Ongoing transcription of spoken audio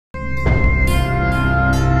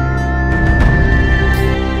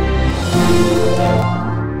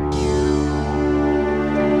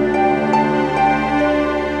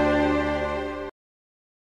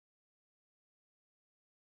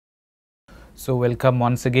So, welcome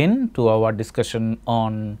once again to our discussion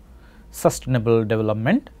on sustainable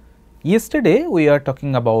development. Yesterday, we are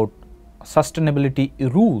talking about sustainability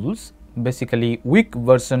rules, basically weak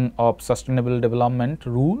version of sustainable development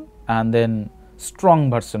rule and then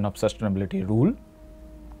strong version of sustainability rule.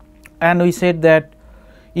 And we said that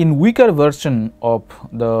in weaker version of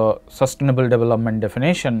the sustainable development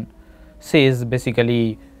definition says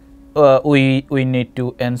basically we need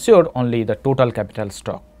to ensure only the total capital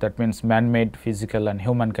stock, that means man-made, physical and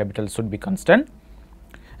human capital should be constant.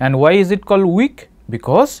 And why is it called weak?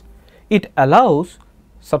 Because it allows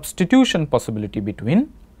substitution possibility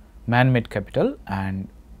between man-made capital and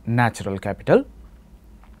natural capital.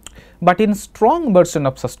 But in strong version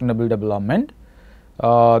of sustainable development,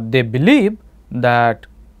 they believe that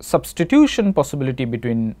substitution possibility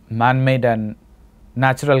between man-made and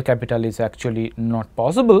natural capital is actually not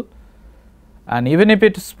possible, and even if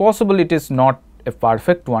it is possible, it is not a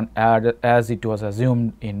perfect one as it was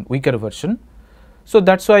assumed in weaker version. So,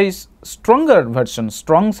 that is why stronger version,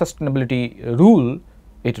 strong sustainability rule,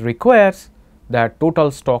 it requires that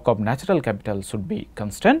total stock of natural capital should be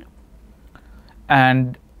constant.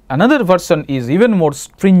 And another version is even more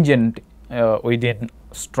stringent within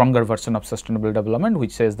stronger version of sustainable development,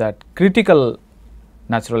 which says that critical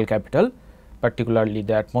natural capital, particularly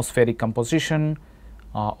the atmospheric composition,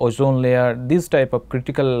 ozone layer, this type of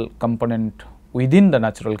critical component within the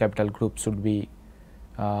natural capital group should be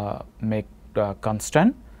made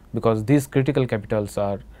constant, because these critical capitals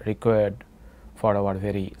are required for our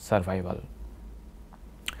very survival.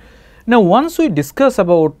 Now, once we discuss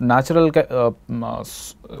about natural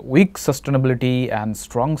weak sustainability and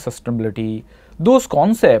strong sustainability, those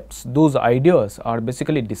concepts, those ideas are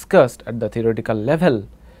basically discussed at the theoretical level.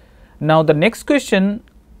 Now, the next question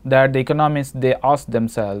that the economists they ask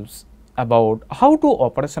themselves about how to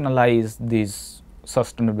operationalize these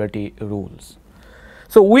sustainability rules.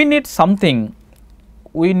 So, we need something,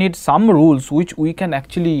 we need some rules which we can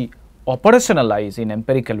actually operationalize in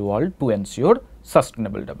empirical world to ensure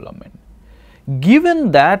sustainable development. Given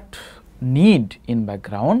that need in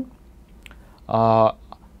background,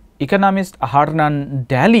 economist Herman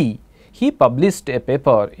Daly, he published a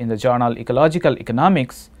paper in the journal Ecological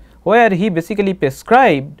Economics, where he basically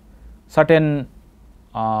prescribed certain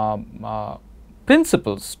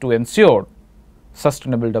principles to ensure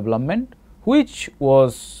sustainable development, which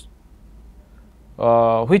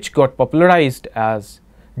got popularized as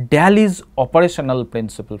Daly's operational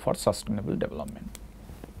principle for sustainable development.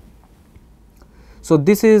 So,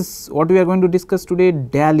 this is what we are going to discuss today,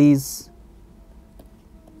 Daly's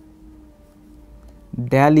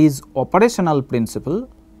operational principle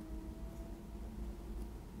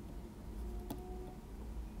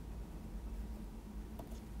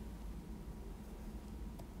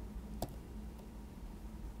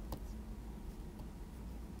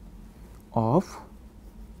of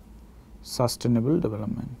sustainable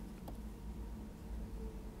development.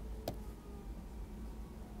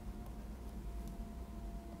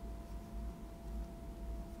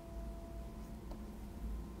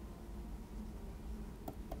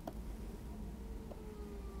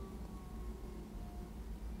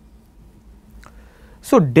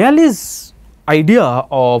 So, Daly's idea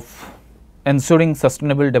of ensuring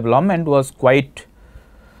sustainable development was quite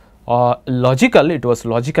logical, it was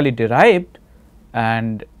logically derived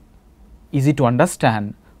and easy to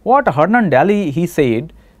understand. What Herman Daly he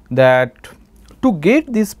said that to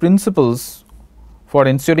get these principles for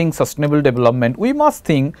ensuring sustainable development, we must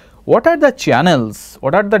think what are the channels,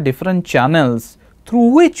 what are the different channels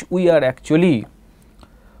through which we are actually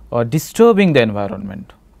disturbing the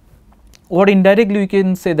environment, or indirectly we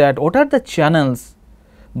can say that what are the channels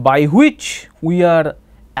by which we are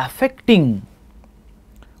affecting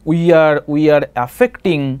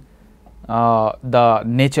the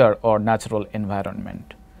nature or natural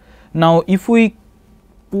environment. Now, if we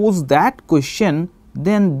pose that question,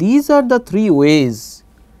 then these are the three ways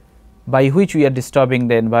by which we are disturbing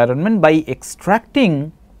the environment: by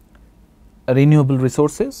extracting renewable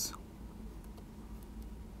resources,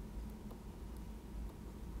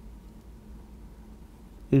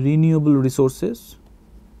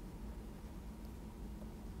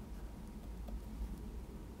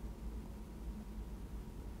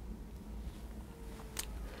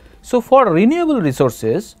 So, for renewable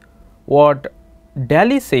resources, what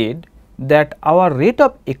Daly said that our rate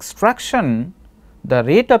of extraction, the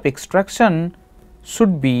rate of extraction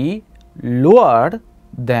should be lower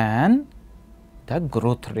than the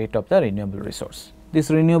growth rate of the renewable resource. This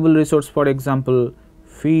renewable resource, for example,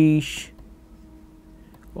 fish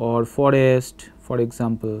or forest, for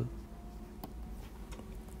example.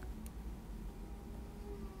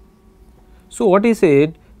 So, what he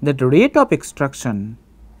said that rate of extraction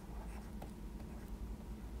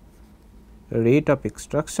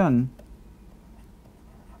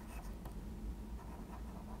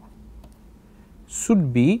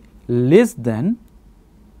should be less than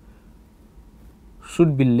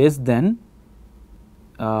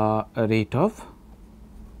a rate of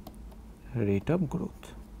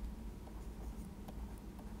growth.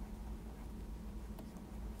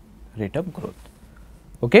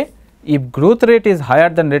 Okay. If growth rate is higher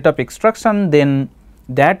than rate of extraction, then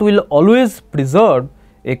that will always preserve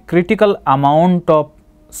a critical amount of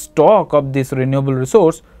stock of this renewable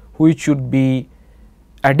resource, which should be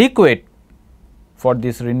adequate for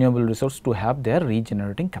this renewable resource to have their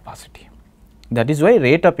regenerating capacity. That is why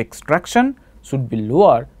rate of extraction should be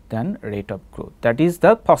lower than rate of growth. That is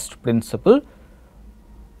the first principle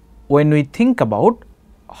when we think about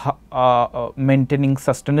maintaining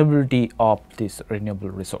sustainability of these renewable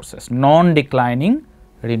resources, non-declining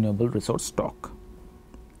renewable resource stock.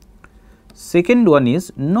 Second one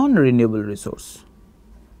is non-renewable resource.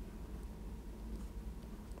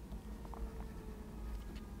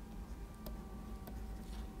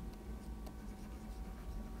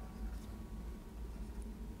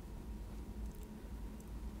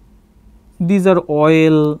 These are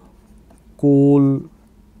oil, coal,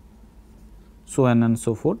 so on and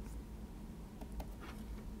so forth.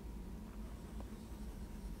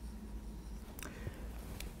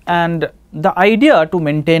 And the idea to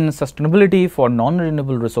maintain sustainability for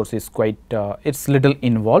non-renewable resources is quite it's little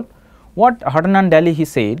involved. What Herman Daly he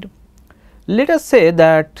said, let us say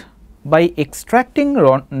that by extracting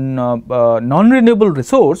non-renewable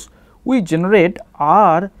resource, we generate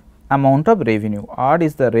R amount of revenue. R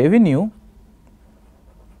is the revenue,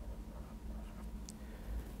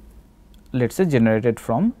 let us say generated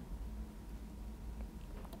from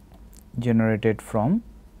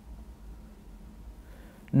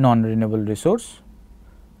non-renewable resource,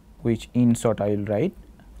 which in short I will write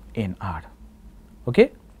NR.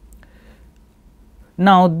 Okay.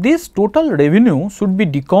 Now, this total revenue should be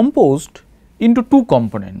decomposed into two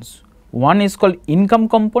components. One is called income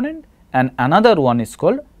component and another one is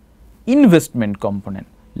called investment component.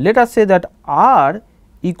 Let us say that R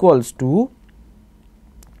equals to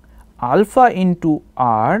alpha into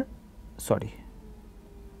R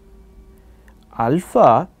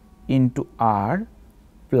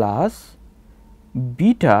plus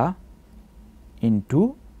beta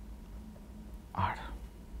into R.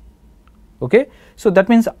 Okay. So, that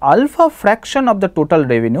means alpha fraction of the total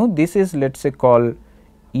revenue, this is let us say called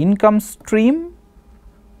income stream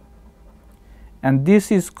and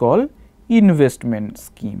this is called investment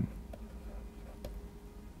scheme.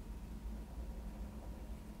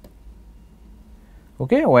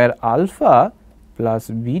 Okay, where alpha plus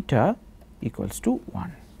beta equals to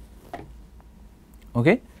 1.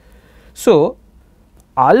 Okay. So,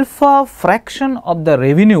 alpha fraction of the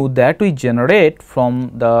revenue that we generate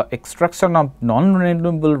from the extraction of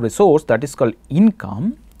non-renewable resource, that is called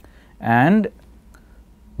income, and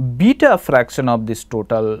beta fraction of this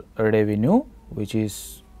total revenue, which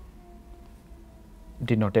is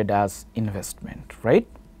denoted as investment, right.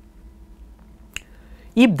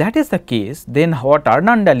 If that is the case, then what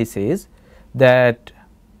Herman Daly says that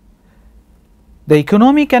the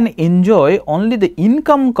economy can enjoy only the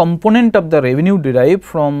income component of the revenue derived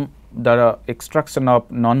from the extraction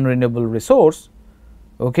of non-renewable resource,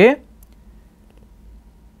 okay,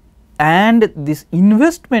 and this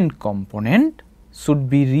investment component should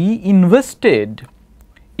be reinvested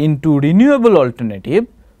into renewable alternative,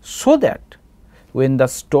 so that when the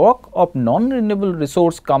stock of non-renewable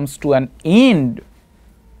resource comes to an end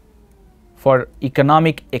for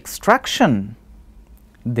economic extraction,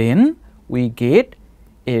 then we get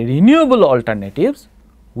a renewable alternatives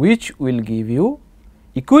which will give you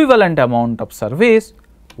equivalent amount of service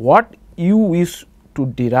what you wish to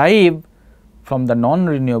derive from the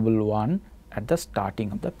non-renewable one at the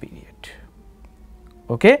starting of the period.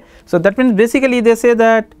 Okay. So, that means basically they say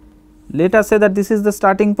that, let us say that this is the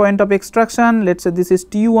starting point of extraction, let us say this is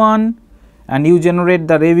T1 and you generate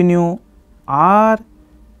the revenue R,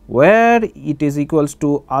 where it is equals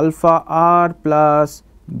to alpha R plus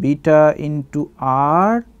beta into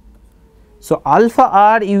R. So, alpha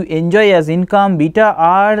R you enjoy as income, beta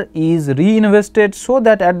R is reinvested, so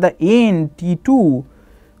that at the end T2,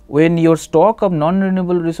 when your stock of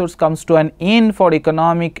non-renewable resource comes to an end for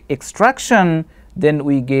economic extraction, then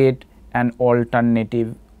we get an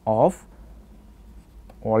alternative of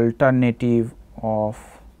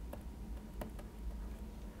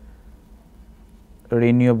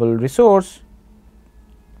renewable resource,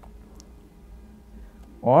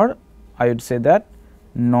 or I would say that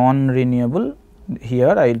non-renewable, here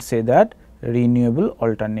I would say that renewable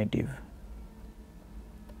alternative.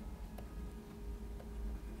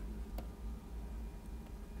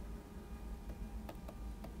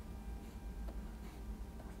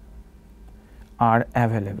 Are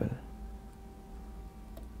available.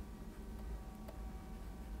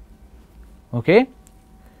 Okay,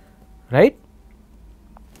 right?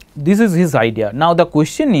 This is his idea. Now, the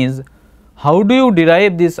question is, how do you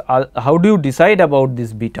derive this, how do you decide about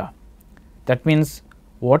this beta? That means,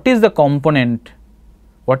 what is the component,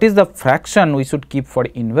 what is the fraction we should keep for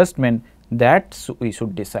investment, that we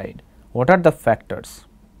should decide. What are the factors?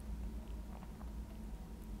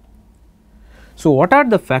 So, what are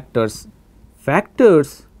the factors?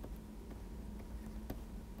 Factors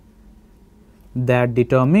that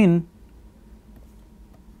determine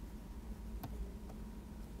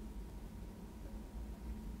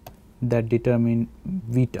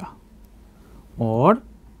beta or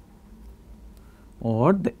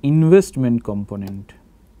the investment component.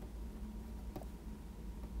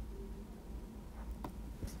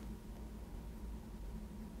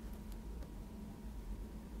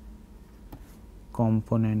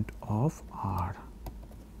 Of R.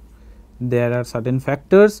 There are certain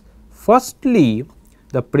factors. Firstly,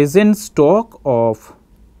 the present stock of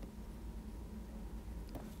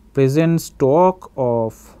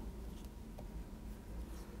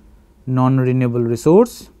non-renewable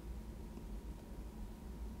resource,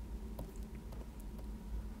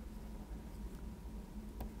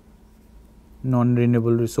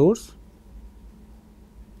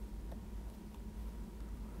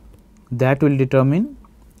 that will determine.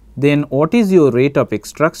 Then what is your rate of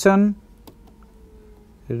extraction?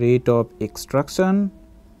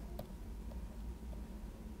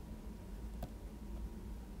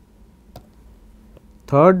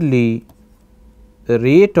 Thirdly, the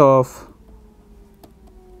rate of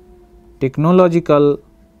technological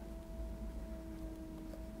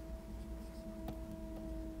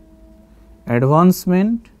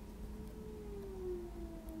advancement.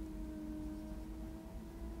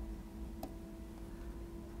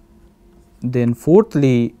 Then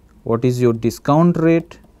fourthly, what is your discount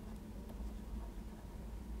rate?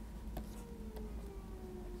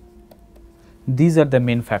 These are the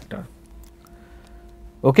main factor.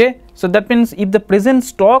 Okay. So, that means, if the present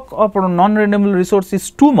stock of non-renewable resource is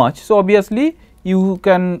too much, so obviously you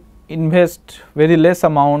can invest very less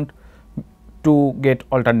amount to get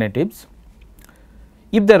alternatives.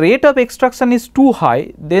 If the rate of extraction is too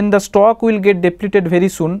high, then the stock will get depleted very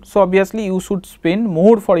soon. So, obviously you should spend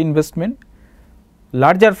more for investment,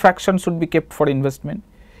 larger fraction should be kept for investment.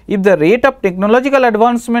 If the rate of technological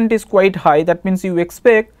advancement is quite high, that means you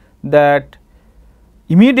expect that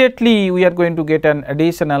immediately we are going to get an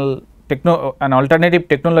additional an alternative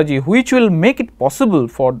technology which will make it possible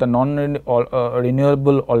for the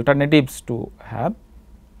non-renewable alternatives to have.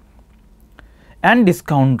 And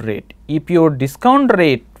discount rate. If your discount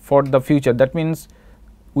rate for the future, that means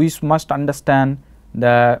we must understand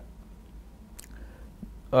the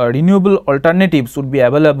renewable alternatives would be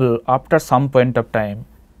available after some point of time,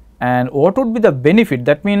 and what would be the benefit.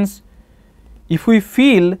 That means, if we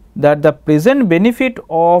feel that the present benefit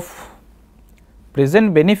of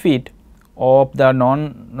the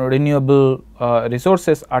non-renewable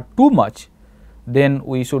resources are too much, then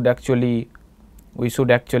we should actually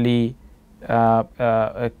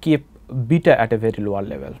keep beta at a very lower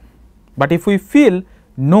level. But if we feel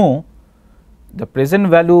no, the present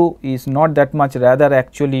value is not that much, rather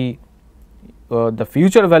actually the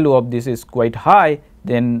future value of this is quite high,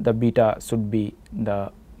 then the beta should be, the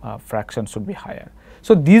fraction should be higher.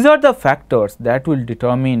 So, these are the factors that will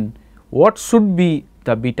determine what should be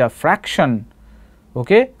the beta fraction,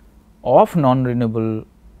 okay, of non-renewable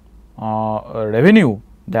revenue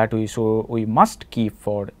that we must keep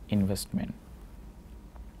for investment.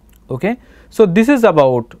 Okay. So, this is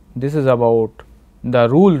about the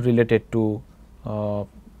rule related to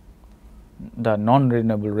the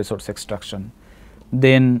non-renewable resource extraction.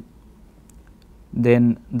 Then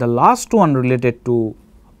the last one related to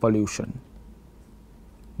pollution.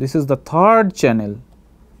 This is the third channel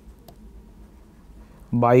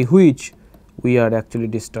by which we are actually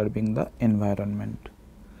disturbing the environment.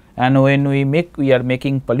 And when we are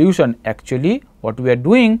making pollution, actually what we are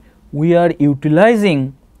doing, we are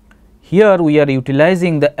utilizing, here we are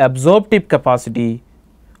utilizing the absorptive capacity,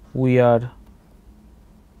 we are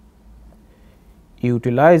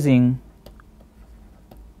utilizing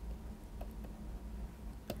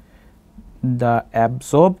the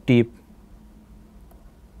absorptive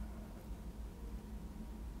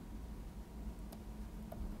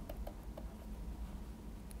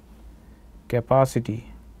capacity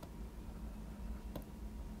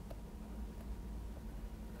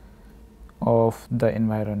of the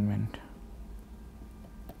environment.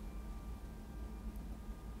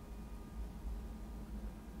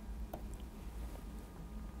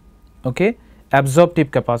 Okay, absorptive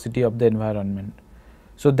capacity of the environment.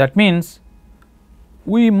 So, that means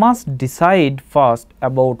we must decide first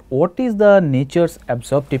about what is the nature's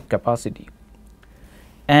absorptive capacity,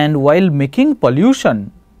 and while making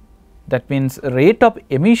pollution, that means rate of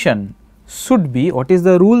emission should be, what is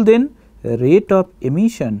the rule then? Rate of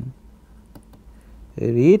emission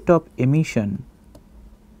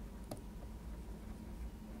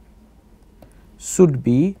should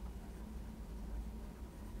be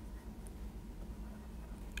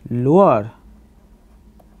lower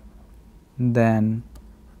than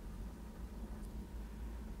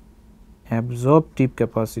absorptive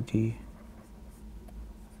capacity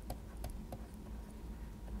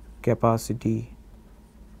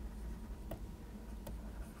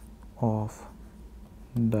of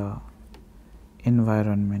the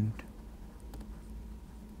environment.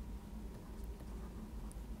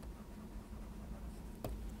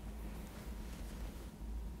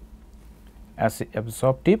 As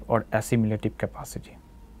absorptive or assimilative capacity.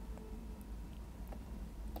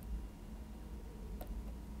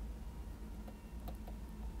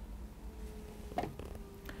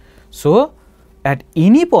 So, at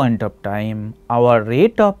any point of time, our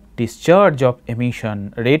rate of discharge of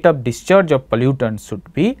emission, rate of discharge of pollutants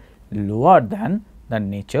should be lower than the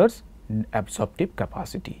nature's absorptive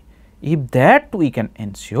capacity. If that we can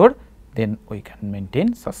ensure, then we can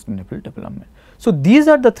maintain sustainable development. So, these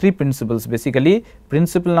are the three principles. Basically,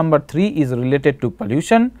 principle number 3 is related to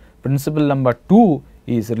pollution, principle number 2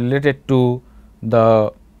 is related to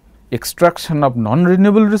the extraction of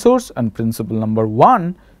non-renewable resource, and principle number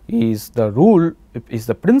 1 is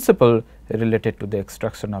the principle related to the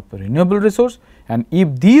extraction of renewable resource. And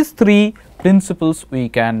if these three principles we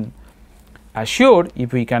can assure,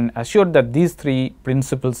 that these three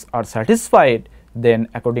principles are satisfied, then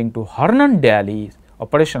according to Herman Daly's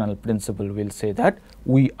operational principle, we will say that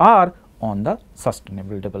we are on the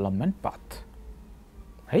sustainable development path,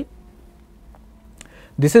 right.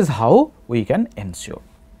 This is how we can ensure.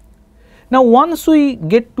 Now, once we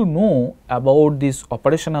get to know about this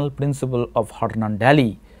operational principle of Herman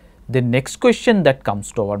Daly, the next question that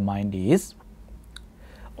comes to our mind is,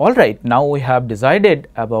 all right, now we have decided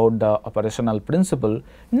about the operational principle,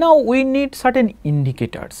 now we need certain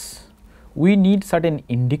indicators. We need certain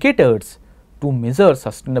indicators to measure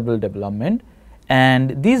sustainable development,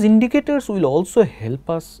 and these indicators will also help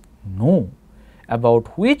us know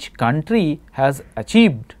about which country has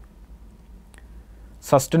achieved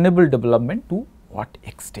sustainable development to what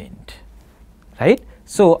extent, right.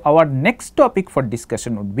 So, our next topic for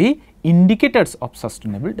discussion would be indicators of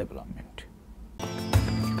sustainable development.